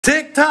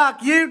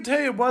TikTok,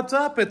 YouTube, what's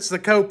up? It's the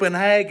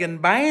Copenhagen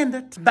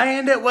Bandit.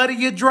 Bandit, what are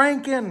you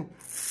drinking?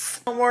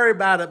 Don't worry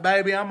about it,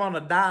 baby. I'm on a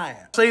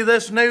diet. See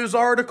this news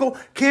article?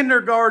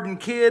 Kindergarten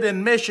kid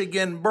in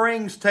Michigan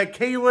brings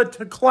tequila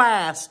to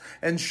class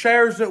and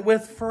shares it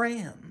with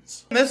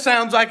friends. This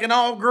sounds like an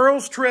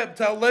all-girls trip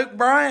to a Luke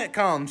Bryant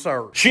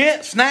concert.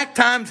 Shit, snack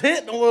time's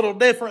hitting a little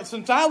different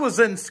since I was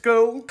in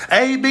school.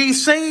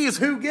 ABCs,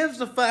 who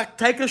gives a fuck?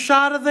 Take a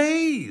shot of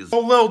these.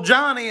 Old little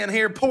Johnny in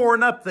here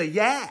pouring up the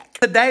yak.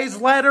 Today's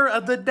letter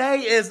of the day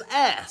is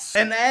S.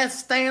 And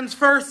S stands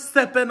for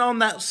sipping on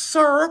that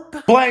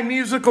syrup. Play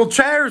musical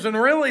chairs and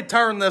really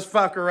turn this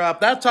fucker up.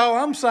 That's all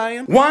I'm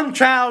saying. One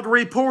child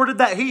reported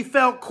that he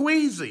felt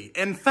queasy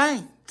and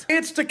faint.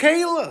 It's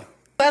tequila.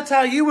 That's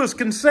how you was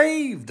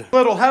conceived.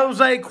 Little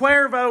Jose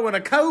Cuervo in a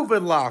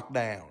COVID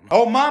lockdown.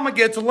 Old mama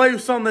gets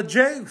loose on the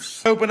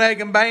juice.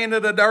 Copenhagen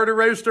Bandit, a Dirty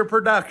Rooster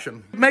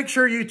production. Make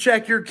sure you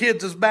check your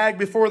kids' bag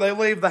before they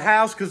leave the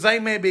house because they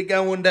may be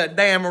going to a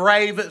damn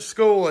rave at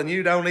school and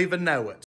you don't even know it.